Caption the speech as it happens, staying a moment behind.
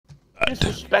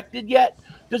disrespected yet?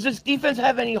 Does this defense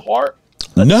have any heart?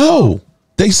 No,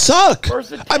 they suck.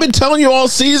 I've been telling you all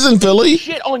season, Philly.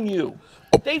 Shit on you.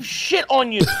 They've shit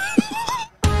on you.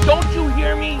 Don't you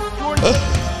hear me, Jordan?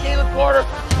 Jalen Carter,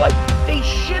 like they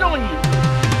shit on you.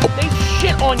 They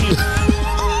shit on you.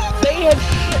 They have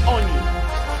shit on you.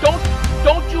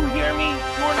 Don't you hear me,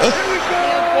 Jordan?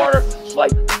 Jalen Carter,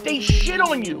 like they shit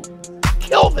on you.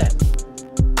 Kill them.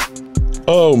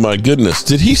 Oh my goodness!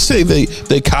 Did he say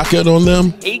they cock it on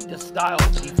them? I hate the style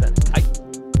of defense.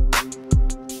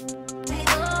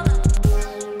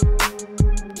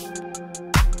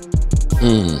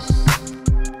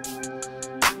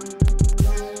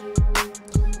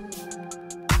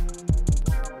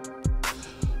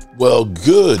 Well,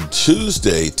 good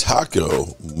Tuesday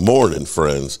taco morning,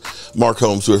 friends. Mark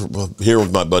Holmes here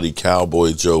with my buddy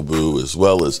Cowboy Joe Boo, as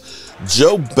well as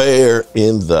Joe Bear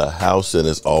in the house. And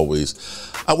as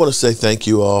always, I want to say thank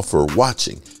you all for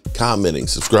watching, commenting,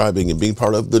 subscribing, and being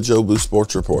part of the Joe Boo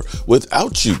Sports Report.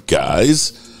 Without you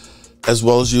guys, as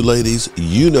well as you ladies,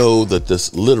 you know that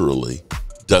this literally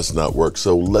does not work.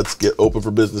 So let's get open for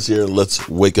business here and let's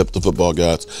wake up the football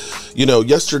gods. You know,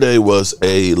 yesterday was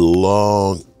a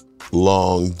long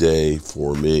day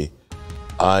for me.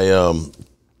 I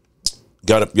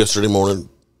got up yesterday morning,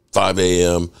 5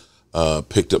 a.m.,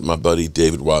 picked up my buddy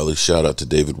David Wiley. Shout out to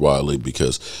David Wiley,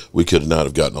 because we could not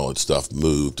have gotten all that stuff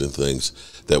moved and things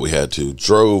that we had to.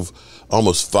 Drove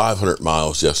almost 500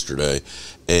 miles yesterday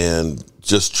and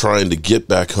just trying to get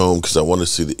back home because I wanted to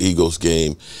see the Eagles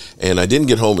game. And I didn't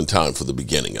get home in time for the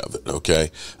beginning of it,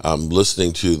 okay? I'm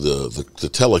listening to the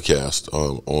telecast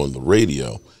on the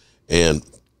radio, and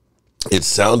it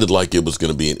sounded like it was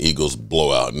going to be an Eagles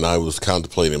blowout. And I was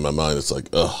contemplating in my mind, it's like,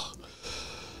 ugh,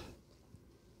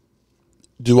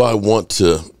 do I want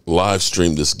to live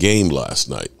stream this game last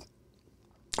night?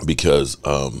 Because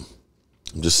I'm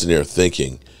just sitting there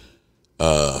thinking,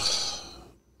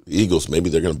 Eagles, maybe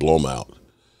they're going to blow them out.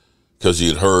 Because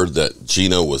you'd heard that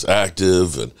Geno was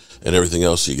active and everything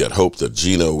else. You got hope that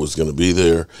Geno was going to be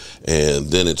there. And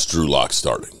then it's Drew Lock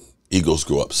starting. Eagles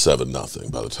go up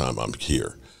 7-0 by the time I'm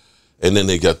here. And then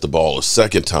they got the ball a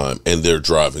second time, and they're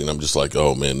driving. And I'm just like,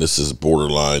 oh, man, this is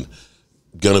borderline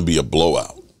going to be a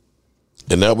blowout.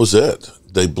 And that was it.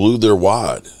 They blew their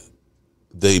wad.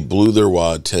 They blew their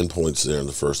wad 10 points there in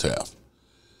the first half.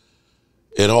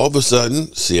 And all of a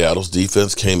sudden, Seattle's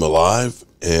defense came alive,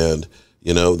 and,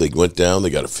 you know, they went down. They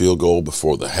got a field goal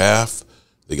before the half.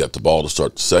 They got the ball to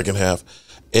start the second half.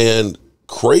 And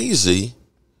crazy,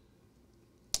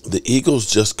 the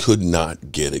Eagles just could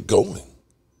not get it going.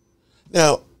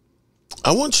 Now,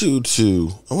 I want to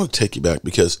take you back,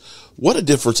 because what a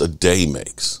difference a day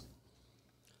makes.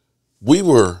 We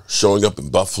were showing up in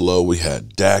Buffalo. We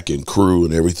had Dak and crew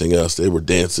and everything else. They were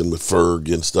dancing with Ferg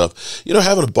and stuff. You know,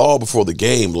 having a ball before the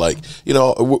game, like, you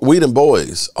know, we them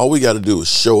boys, all we got to do is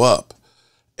show up,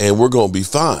 and we're going to be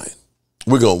fine.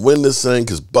 We're going to win this thing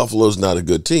because Buffalo's not a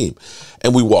good team.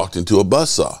 And we walked into a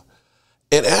buzzsaw.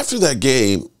 And after that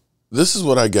game, this is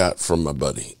what I got from my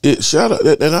buddy. Shout out,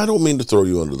 and I don't mean to throw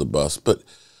you under the bus, but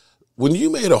when you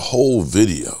made a whole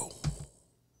video.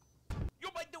 You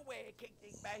might do it. Kick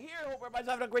things back here. Hope everybody's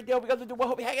having a great day. Because we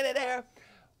hope you're hanging in there.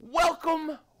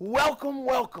 Welcome, welcome,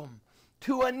 welcome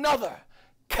to another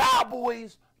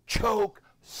Cowboys choke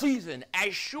season.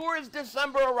 As sure as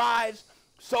December arrives,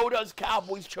 so does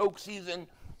Cowboys choke season.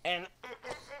 And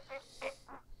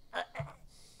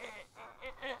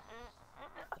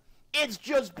it's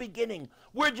just beginning.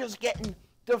 We're just getting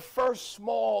the first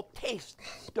small taste,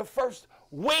 the first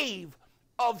wave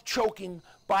of choking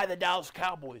by the Dallas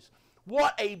Cowboys.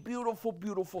 What a beautiful,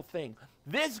 beautiful thing.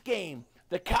 This game,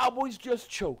 the Cowboys just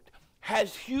choked,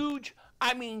 has huge,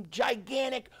 I mean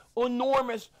gigantic,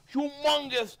 enormous,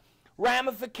 humongous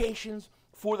ramifications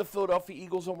for the Philadelphia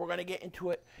Eagles, and we're going to get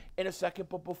into it in a second.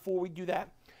 But before we do that,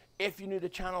 if you're new to the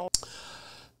channel.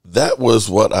 That was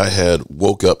what I had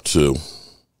woke up to.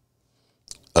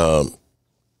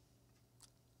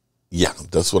 Yeah,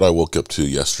 that's what I woke up to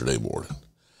yesterday morning.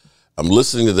 I'm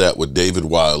listening to that with David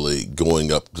Wiley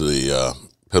going up to the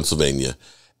Pennsylvania,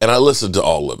 and I listened to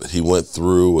all of it. He went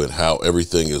through and how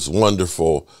everything is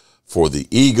wonderful for the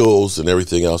Eagles and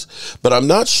everything else, but I'm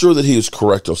not sure that he was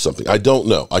correct on something. I don't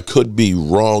know. I could be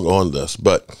wrong on this,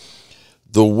 but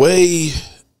the way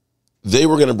they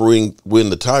were going to win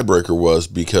the tiebreaker was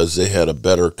because they had a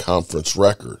better conference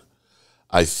record,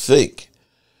 I think,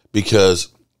 because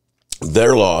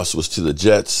their loss was to the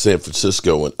Jets, San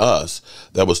Francisco, and us.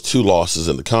 That was 2 losses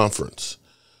in the conference.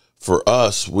 For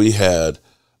us, we had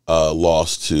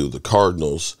lost to the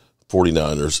Cardinals,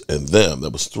 49ers, and them.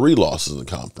 That was 3 losses in the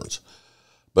conference.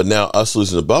 But now us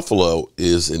losing to Buffalo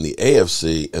is in the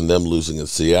AFC, and them losing in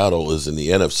Seattle is in the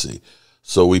NFC.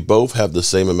 So we both have the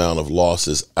same amount of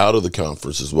losses out of the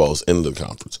conference as well as in the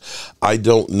conference. I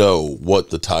don't know what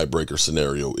the tiebreaker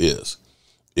scenario is.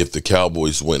 If the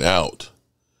Cowboys win out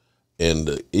and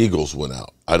the Eagles win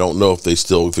out, I don't know if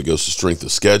if it goes to strength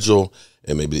of schedule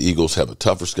and maybe the Eagles have a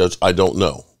tougher schedule. I don't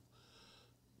know.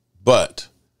 But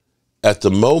at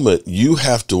the moment, you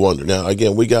have to wonder. Now,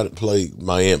 again, we got to play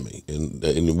Miami,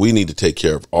 and we need to take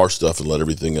care of our stuff and let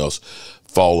everything else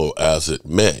follow as it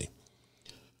may.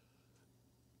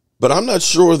 But I'm not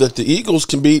sure that the Eagles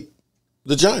can beat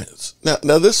the Giants.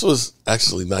 Now this was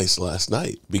actually nice last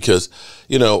night because,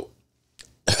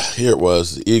 here it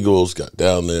was. The Eagles got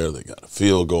down there. They got a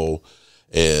field goal,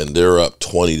 and they're up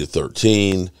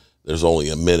 20-13. There's only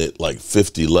a minute,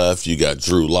 50 left. You got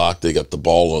Drew Lock. They got the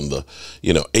ball on the,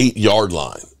 8-yard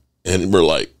line. And we're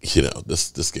like,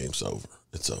 this game's over.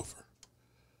 It's over.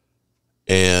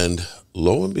 And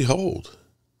lo and behold.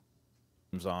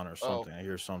 On or something. I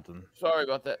hear something. Sorry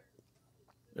about that.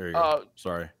 There you go.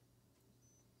 Sorry.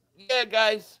 Yeah,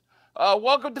 guys.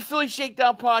 Welcome to Philly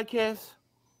Shakedown Podcast.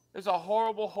 It's a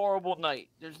horrible, horrible night.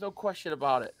 There's no question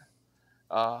about it.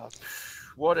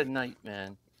 What a night,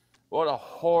 man. What a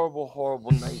horrible,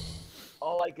 horrible night.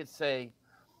 All I could say,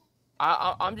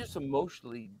 I'm just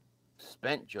emotionally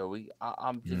spent, Joey.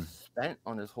 I'm just spent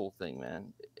on this whole thing,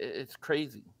 man. It's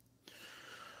crazy.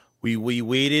 We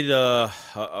waited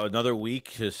another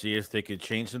week to see if they could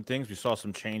change some things. We saw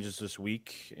some changes this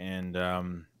week, and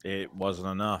it wasn't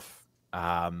enough.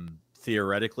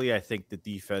 Theoretically, I think the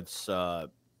defense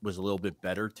was a little bit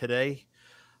better today.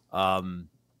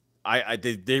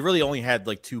 They really only had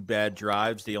 2 bad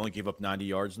drives. They only gave up 90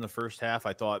 yards in the first half.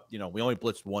 I thought, we only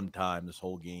blitzed 1 time this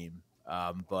whole game.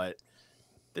 But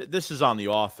this is on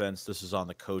the offense. This is on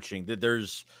the coaching.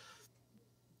 There's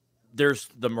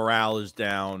the morale is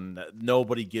down.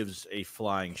 Nobody gives a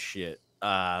flying shit.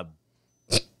 I'm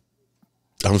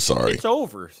sorry. It's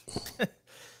over.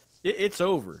 It's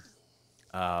over.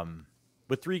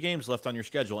 With 3 games left on your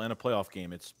schedule and a playoff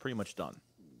game, it's pretty much done.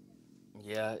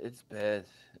 Yeah, it's bad.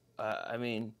 I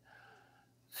mean,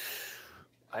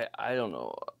 I don't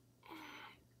know.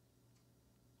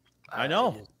 I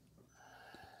know.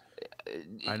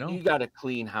 You got a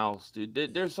clean house, dude.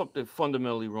 There's something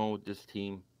fundamentally wrong with this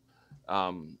team.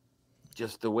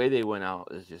 Just the way they went out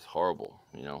is just horrible.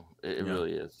 It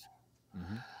really is.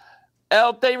 Mm-hmm.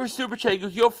 L. Davis Super Chat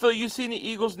goes, yo, Phil, you seen the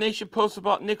Eagles Nation post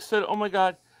about Nick said, oh my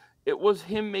God, it was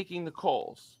him making the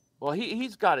calls. Well,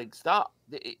 he's got to stop.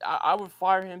 I would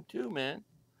fire him too, man.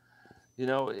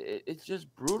 It's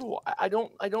just brutal. I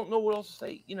don't know what else to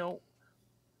say.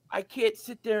 I can't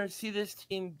sit there and see this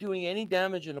team doing any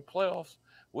damage in the playoffs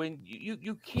when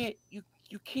you can't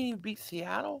even beat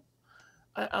Seattle.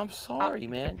 I'm sorry,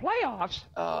 man. Playoffs?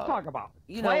 Talk about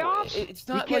playoffs. It's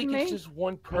not like it's just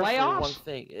one person or one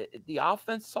thing. The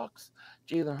offense sucks.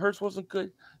 Jalen Hurts wasn't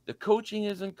good. The coaching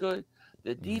isn't good.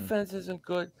 The defense isn't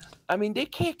good. I mean, they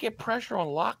can't get pressure on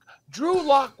Lock. Drew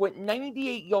Lock went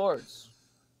 98 yards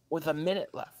with a minute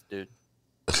left, dude.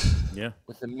 Yeah.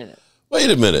 With a minute. Wait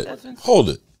a minute. Hold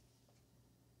it.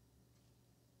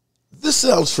 This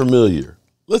sounds familiar.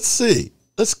 Let's see.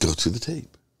 Let's go to the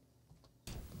tape.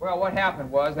 Well, what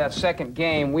happened was that second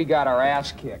game, we got our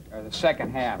ass kicked, or the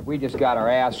second half. We just got our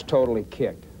ass totally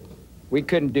kicked. We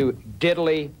couldn't do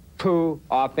diddly poo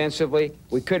offensively.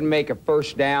 We couldn't make a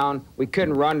first down. We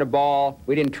couldn't run the ball.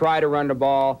 We didn't try to run the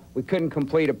ball. We couldn't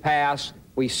complete a pass.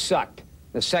 We sucked.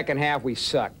 The second half, we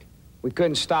sucked. We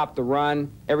couldn't stop the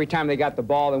run. Every time they got the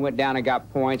ball, they went down and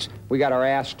got points. We got our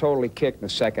ass totally kicked in the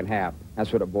second half.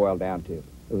 That's what it boiled down to.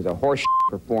 It was a horse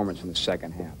performance in the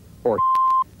second half. Horse.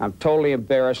 I'm totally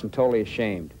embarrassed and totally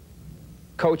ashamed.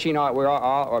 Coaching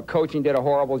did a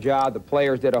horrible job. The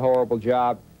players did a horrible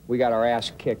job. We got our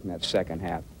ass kicked in that second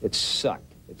half. It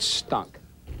sucked. It stunk.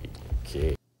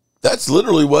 Okay. That's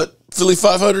literally what Philly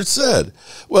 500 said.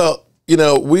 Well,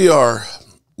 we are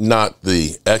not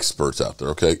the experts out there,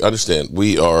 okay? Understand,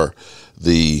 we are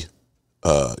the,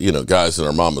 guys in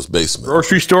our mama's basement.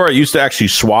 Grocery store, I used to actually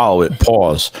swallow it,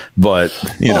 pause. But,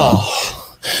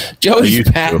 Joey's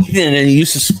packing and he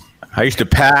used to. I used to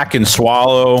pack and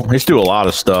swallow. I used to do a lot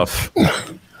of stuff.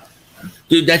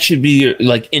 Dude, that should be your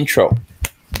intro.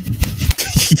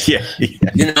 yeah.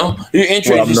 Your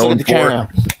intro is just look at the camera.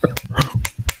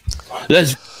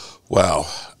 Wow.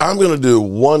 I'm going to do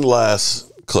one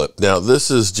last clip. Now, this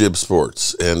is Jib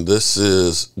Sports, and this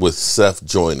is with Seth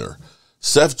Joyner.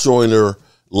 Seth Joyner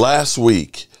last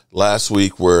week last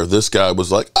week where this guy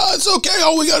was like, oh, it's okay.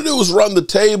 All we got to do is run the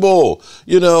table.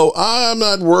 You know, I'm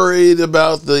not worried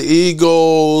about the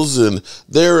Eagles and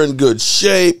they're in good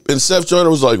shape. And Seth Joyner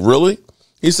was like, really?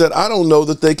 He said, I don't know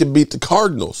that they can beat the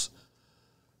Cardinals.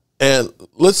 And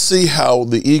let's see how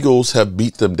the Eagles have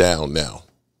beat them down now.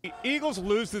 The Eagles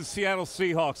lose to the Seattle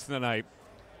Seahawks tonight,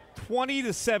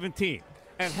 20-17.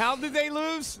 And how did they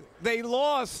lose? They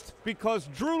lost because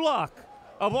Drew Lock,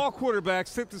 of all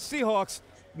quarterbacks, took the Seahawks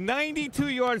 92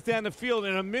 yards down the field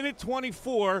in a minute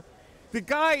 24. The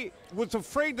guy was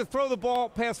afraid to throw the ball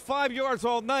past 5 yards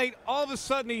all night. All of a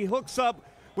sudden, he hooks up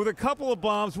with a couple of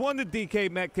bombs, one to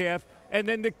DK Metcalf, and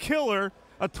then the killer,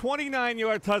 a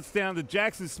 29-yard touchdown to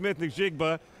Jackson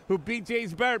Smith-Njigba, who beat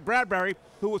James Bradbury,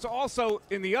 who was also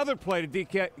in the other play to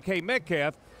DK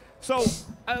Metcalf. So,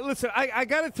 listen, I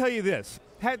got to tell you this.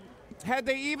 Had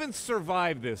they even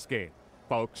survived this game,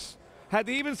 folks, had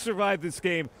they even survived this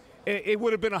game, it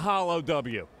would have been a hollow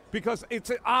W, because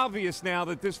it's obvious now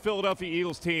that this Philadelphia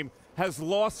Eagles team has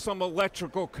lost some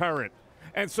electrical current.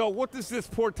 And so what does this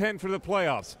portend for the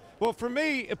playoffs? Well, for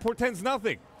me, it portends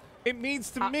nothing. It means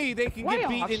to me they can get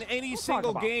beat in any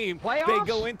single game they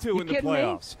go into in the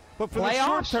playoffs. But for the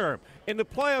short term, in the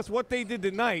playoffs, what they did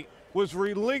tonight was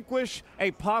relinquish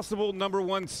a possible number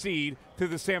 1 seed to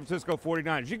the San Francisco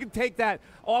 49ers. You can take that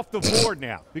off the board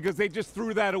now because they just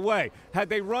threw that away. Had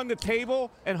they run the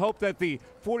table and hoped that the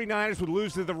 49ers would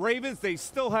lose to the Ravens, they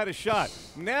still had a shot.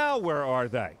 Now where are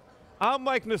they? I'm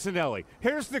Mike Missinelli.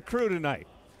 Here's the crew tonight.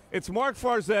 It's Mark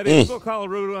Farzetti, Phil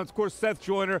Colarudo, and of course Seth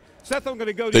Joyner. Seth, I'm going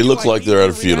to go to They you. look like they're at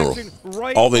a funeral.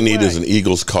 Right All they need away. is an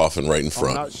Eagles coffin right in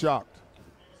front. I'm not shocked.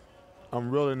 I'm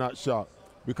really not shocked.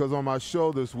 Because on my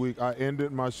show this week, I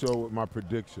ended my show with my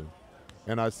prediction.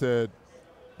 And I said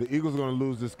the Eagles are going to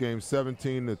lose this game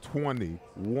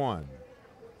 17-21.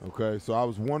 Okay, so I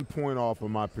was 1 point off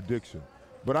of my prediction.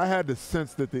 But I had the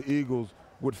sense that the Eagles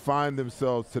would find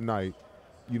themselves tonight,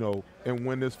 you know, and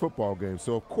win this football game.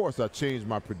 So, of course, I changed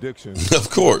my prediction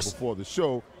Of course. before the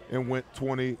show and went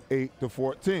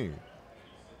 28-14.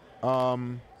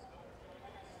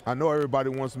 I know everybody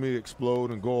wants me to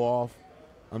explode and go off.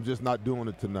 I'm just not doing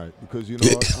it tonight because, you know,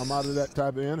 I'm out of that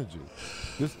type of energy.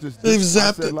 This I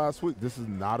said last week, this is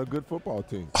not a good football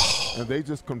team. And they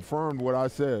just confirmed what I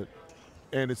said.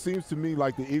 And it seems to me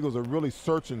like the Eagles are really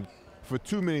searching for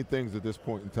too many things at this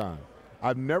point in time.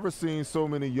 I've never seen so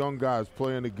many young guys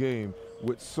play in a game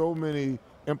with so many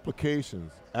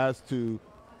implications as to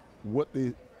what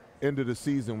the end of the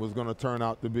season was going to turn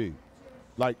out to be.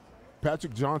 Like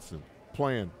Patrick Johnson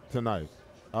playing tonight.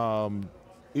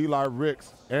 Eli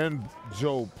Ricks and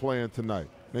Joe playing tonight.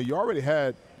 Now, you already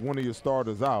had one of your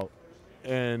starters out,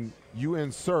 and you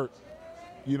insert,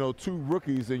 you know, 2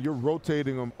 rookies, and you're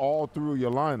rotating them all through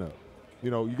your lineup.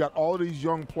 You know, you got all these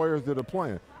young players that are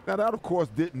playing. Now, that, of course,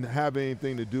 didn't have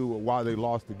anything to do with why they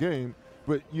lost the game.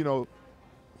 But, you know,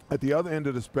 at the other end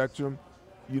of the spectrum,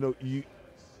 you know, you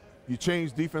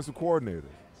change defensive coordinators.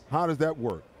 How does that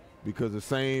work? Because the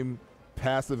same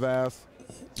passive-ass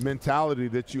mentality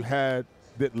that you had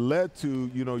that led to,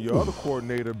 you know, your other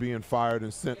coordinator being fired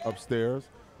and sent upstairs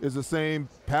is the same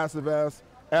passive-ass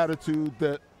attitude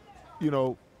that, you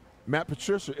know, Matt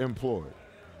Patricia employed.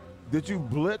 Did you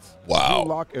blitz Drew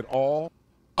Lock at all?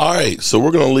 All right, so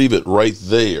we're going to leave it right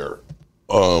there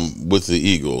with the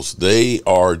Eagles. They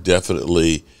are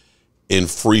definitely in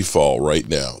free fall right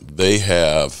now. They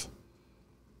have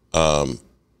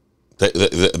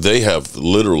they have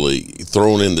literally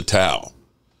thrown in the towel.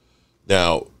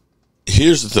 Now,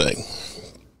 here's the thing.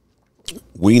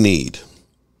 We need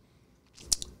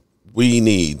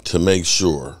to make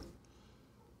sure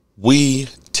we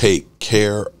take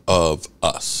care of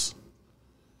us.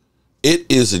 It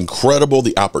is incredible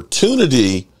the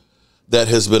opportunity that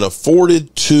has been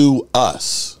afforded to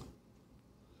us.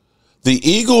 The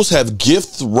Eagles have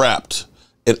gift wrapped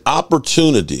an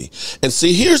opportunity. And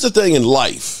see, here's the thing in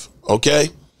life, okay?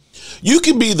 You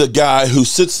can be the guy who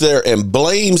sits there and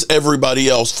blames everybody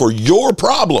else for your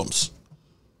problems.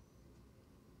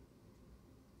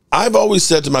 I've always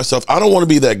said to myself, I don't want to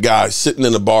be that guy sitting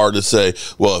in a bar to say,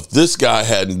 well, if this guy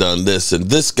hadn't done this and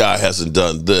this guy hasn't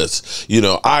done this, you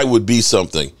know, I would be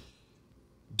something.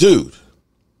 Dude,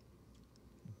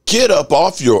 get up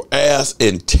off your ass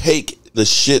and take the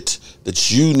shit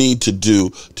that you need to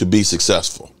do to be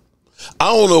successful.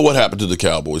 I don't know what happened to the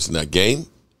Cowboys in that game.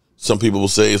 Some people will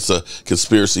say it's a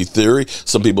conspiracy theory.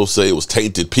 Some people say it was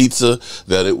tainted pizza,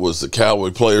 that it was the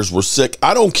Cowboy players were sick.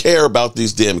 I don't care about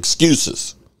these damn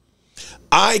excuses.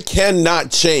 I cannot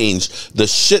change the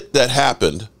shit that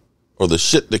happened or the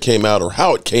shit that came out or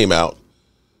how it came out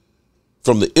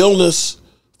from the illness,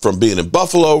 from being in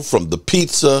Buffalo, from the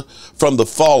pizza, from the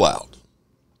fallout.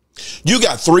 You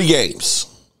got 3 games.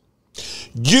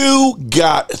 You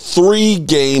got 3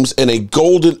 games and a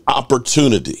golden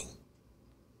opportunity.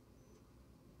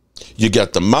 You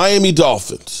got the Miami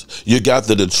Dolphins, you got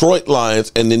the Detroit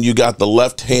Lions, and then you got the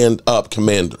left-hand up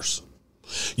Commanders.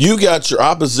 You got your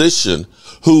opposition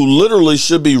who literally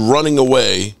should be running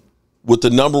away with the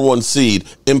 #1 seed,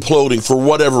 imploding for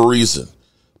whatever reason.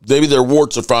 Maybe their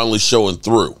warts are finally showing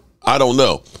through. I don't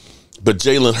know. But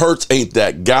Jalen Hurts ain't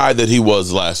that guy that he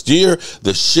was last year.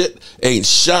 The shit ain't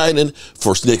shining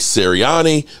for Nick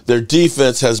Sirianni. Their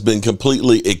defense has been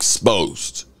completely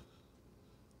exposed.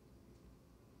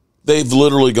 They've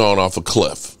literally gone off a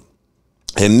cliff.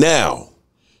 And now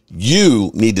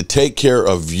you need to take care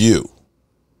of you.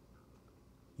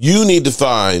 You need to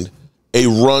find a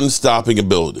run-stopping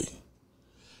ability.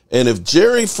 And if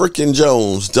Jerry freaking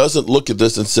Jones doesn't look at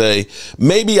this and say,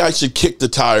 maybe I should kick the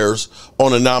tires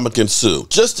on Ndamukong Suh,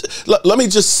 just let me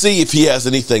just see if he has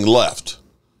anything left.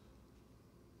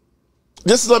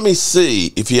 Just let me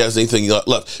see if he has anything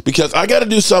left, because I got to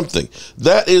do something.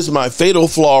 That is my fatal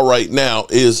flaw right now,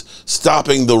 is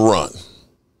stopping the run.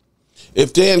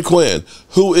 If Dan Quinn,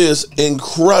 who is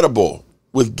incredible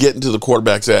with getting to the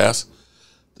quarterback's ass,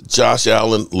 Josh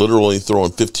Allen literally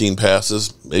throwing 15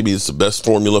 passes, maybe it's the best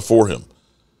formula for him.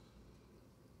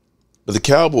 But the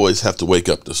Cowboys have to wake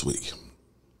up this week.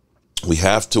 We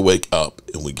have to wake up,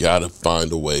 and we got to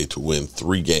find a way to win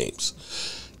 3 games.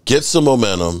 Get some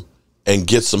momentum and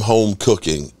get some home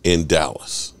cooking in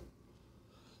Dallas.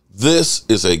 This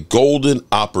is a golden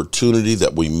opportunity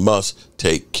that we must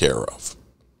take care of.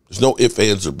 There's no ifs,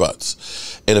 ands, or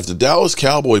buts. And if the Dallas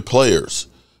Cowboy players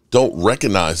don't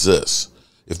recognize this,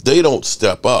 if they don't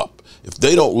step up, if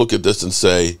they don't look at this and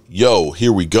say, yo,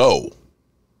 here we go,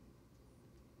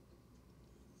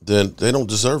 then they don't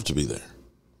deserve to be there.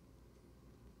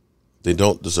 They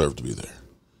don't deserve to be there.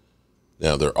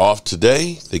 Now, they're off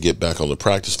today. They get back on the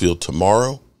practice field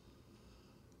tomorrow.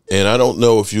 And I don't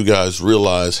know if you guys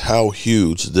realize how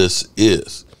huge this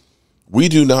is. We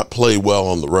do not play well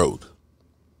on the road.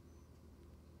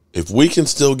 If we can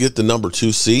still get the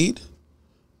 #2 seed,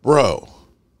 bro,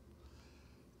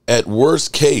 at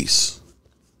worst case,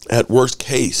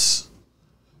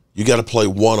 you got to play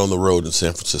 1 on the road in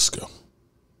San Francisco.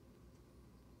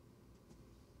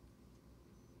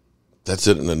 That's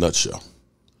it in a nutshell.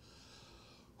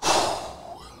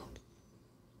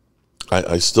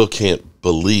 I still can't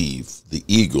believe the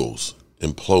Eagles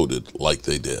imploded like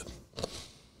they did.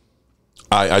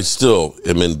 I still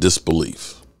am in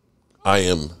disbelief. I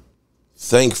am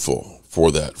thankful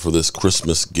for that, for this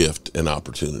Christmas gift and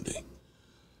opportunity.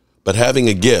 But having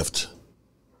a gift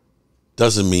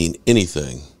doesn't mean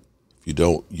anything if you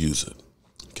don't use it.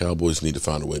 Cowboys need to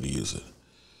find a way to use it.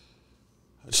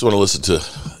 I just want to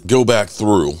go back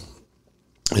through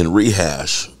and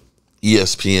rehash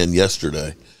ESPN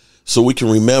yesterday so we can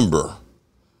remember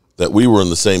that we were in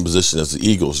the same position as the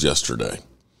Eagles yesterday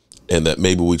and that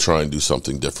maybe we try and do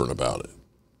something different about it.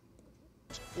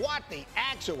 What the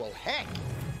actual heck?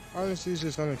 Honestly, it's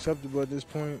just unacceptable at this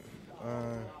point.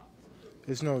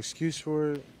 There's no excuse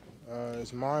for it.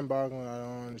 It's mind-boggling. I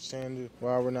don't understand it.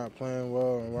 Why we're not playing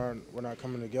well and why we're not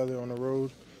coming together on the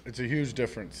road. It's a huge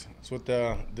difference. It's what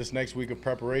this next week of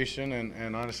preparation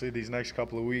and honestly these next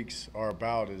couple of weeks are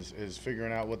about is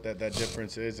figuring out what that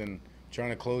difference is and trying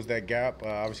to close that gap.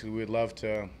 Obviously, we'd love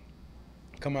to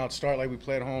come out, start like we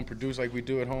play at home, produce like we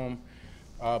do at home,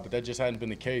 but that just hadn't been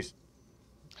the case.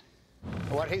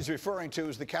 What he's referring to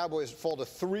is the Cowboys fall to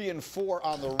 3-4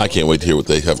 on the road. I can't wait to hear what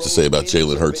they have to say about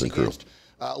Jalen Hurts and crew.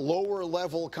 Lower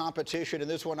level competition, and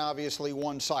this one obviously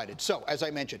one-sided. So, as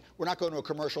I mentioned, we're not going to a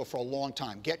commercial for a long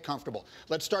time. Get comfortable.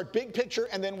 Let's start big picture,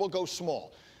 and then we'll go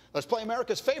small. Let's play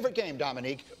America's favorite game,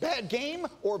 Dominique. Bad game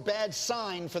or bad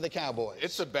sign for the Cowboys?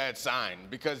 It's a bad sign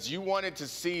because you wanted to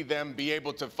see them be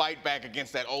able to fight back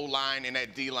against that O-line and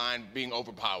that D-line being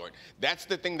overpowered. That's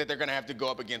the thing that they're going to have to go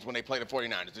up against when they play the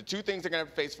 49ers. The 2 things they're going to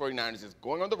have to face 49ers is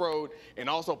going on the road and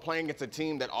also playing against a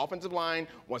team that offensive line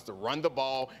wants to run the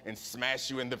ball and smash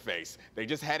you in the face. They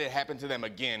just had it happen to them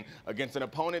again against an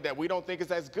opponent that we don't think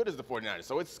is as good as the 49ers.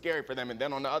 So it's scary for them. And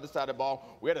then on the other side of the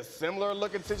ball, we had a similar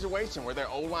looking situation where their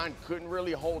O-line couldn't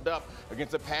really hold up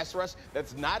against a pass rush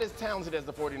that's not as talented as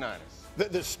the 49ers.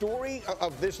 The story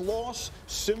of this loss,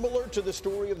 similar to the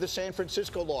story of the San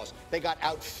Francisco loss. They got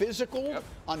out physical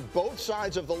on both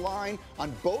sides of the line,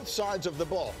 on both sides of the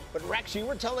ball. But Rex, you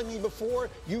were telling me before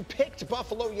you picked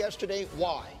Buffalo yesterday.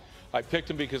 Why? I picked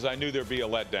them because I knew there'd be a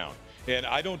letdown. And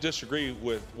I don't disagree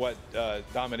with what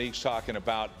Dominique's talking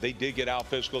about. They did get out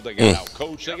physical. They got out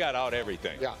coached. They got out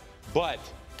everything. Yeah. But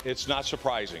it's not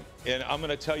surprising. And I'm going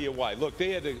to tell you why. Look,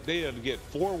 they had to get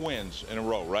 4 wins in a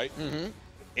row, right? Mm-hmm.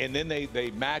 And then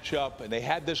they match up, and they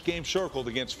had this game circled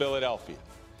against Philadelphia.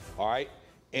 All right?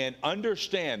 And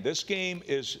understand, this game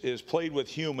is played with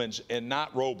humans and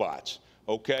not robots,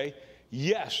 okay?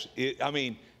 Yes,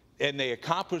 and they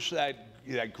accomplished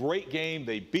that great game.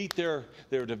 They beat their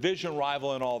division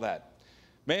rival and all that.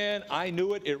 Man, I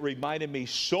knew it. It reminded me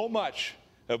so much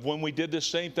of when we did the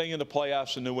same thing in the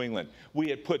playoffs in New England. We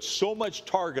had put so much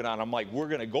target on them, like we're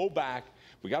going to go back.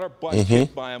 We got our butts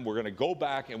kicked by them. We're going to go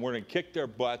back, and we're going to kick their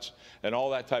butts and all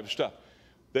that type of stuff.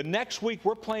 The next week,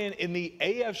 we're playing in the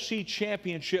AFC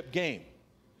Championship game,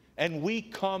 and we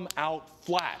come out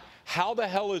flat. How the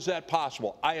hell is that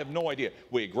possible? I have no idea.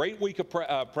 We had a great week of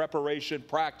preparation,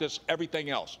 practice, everything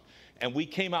else, and we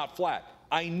came out flat.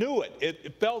 I knew it.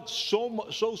 It felt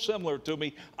so similar to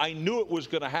me. I knew it was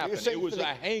going to happen. It was a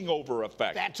hangover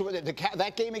effect. That's what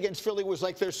that game against Philly was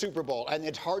like their Super Bowl, and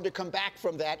it's hard to come back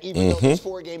from that, even though there's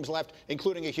 4 games left,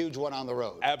 including a huge one on the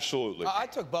road. Absolutely. I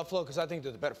took Buffalo because I think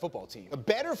they're the better football team. A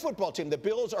better football team. The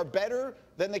Bills are better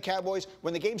than the Cowboys.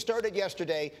 When the game started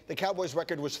yesterday, the Cowboys'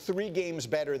 record was 3 games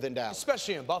better than Dallas.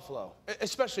 Especially in Buffalo.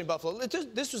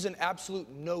 This was an absolute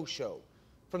no-show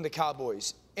from the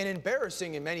Cowboys, and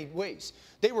embarrassing in many ways.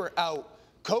 They were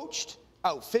out-coached,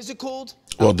 out-physicaled,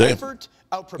 out-effort,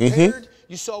 out-prepared.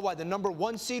 You saw why the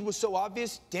 #1 seed was so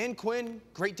obvious. Dan Quinn,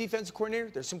 great defensive coordinator.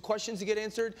 There's some questions to get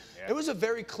answered. Yeah. It was a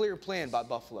very clear plan by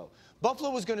Buffalo.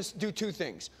 Buffalo was going to do 2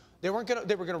 things. They were going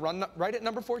to run right at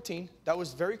number 14. That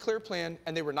was a very clear plan,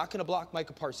 and they were not going to block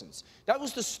Micah Parsons. That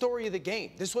was the story of the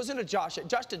game. This wasn't a Josh.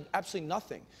 Josh did absolutely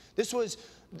nothing. This was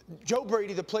Joe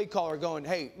Brady, the play caller, going,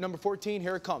 hey, number 14,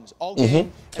 here it comes. All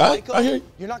game. And Michael,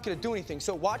 you're not going to do anything.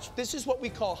 So watch. This is what we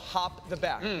call hop the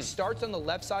back. It starts on the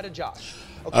left side of Josh.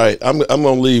 Okay. All right, I'm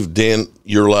going to leave Dan,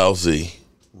 you're lousy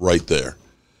right there.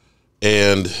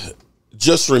 And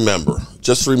just remember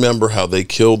how they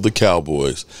killed the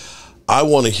Cowboys. I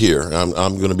want to hear, I'm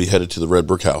going to be headed to the Red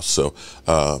Brick House, so,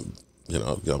 I'll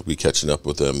be catching up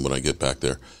with them when I get back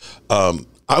there.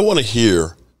 I want to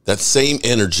hear that same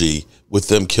energy with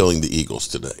them killing the Eagles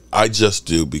today. I just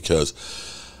do, because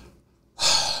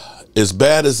as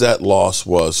bad as that loss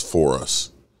was for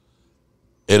us,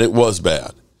 and it was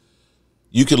bad,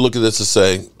 you could look at this and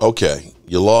say, okay,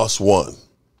 you lost 1.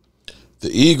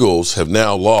 The Eagles have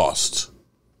now lost.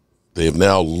 They have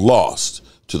now lost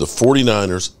to the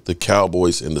 49ers, the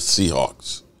Cowboys, and the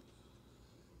Seahawks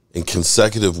in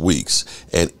consecutive weeks.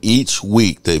 And each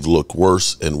week they've looked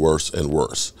worse and worse and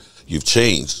worse. You've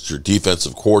changed your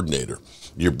defensive coordinator.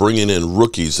 You're bringing in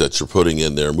rookies that you're putting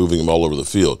in there, moving them all over the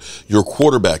field. Your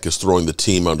quarterback is throwing the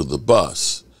team under the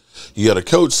bus. You got a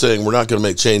coach saying we're not going to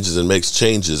make changes and makes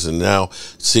changes, and now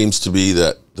it seems to be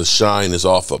that the shine is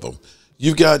off of them.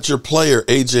 You've got your player,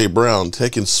 A.J. Brown,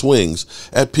 taking swings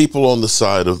at people on the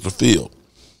side of the field.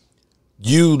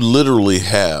 You literally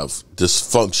have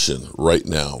dysfunction right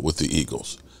now with the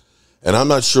Eagles. And I'm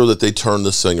not sure that they turn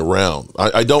this thing around.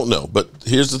 I don't know. But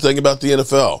here's the thing about the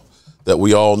NFL that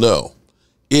we all know.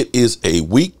 It is a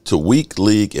week-to-week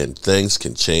league, and things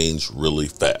can change really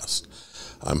fast.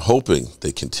 I'm hoping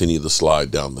they continue the slide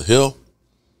down the hill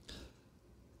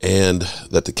and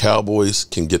that the Cowboys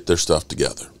can get their stuff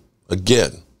together.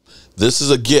 Again, this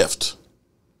is a gift.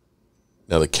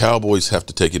 Now the Cowboys have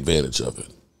to take advantage of it.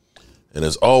 And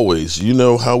as always, you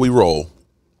know how we roll.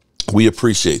 We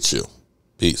appreciate you.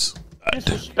 Peace.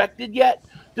 Disrespected yet?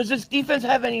 Does this defense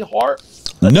have any heart?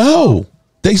 No,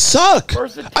 they suck.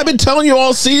 I've been telling you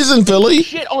all season, Philly. They've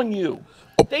shit on you.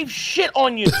 They've shit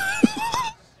on you.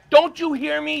 Don't you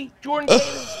hear me, Jordan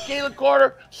Davis, Jalen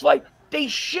Carter, Slate? They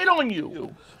shit on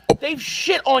you. They've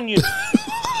shit on you.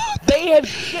 They have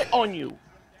shit on you.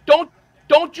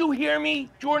 Don't you hear me,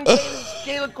 Jordan Davis,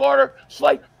 Jalen Carter,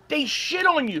 Slate? They shit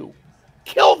on you.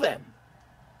 Kill them.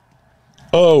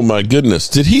 Oh my goodness!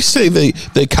 Did he say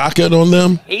they cock it on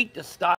them? Hate to stop.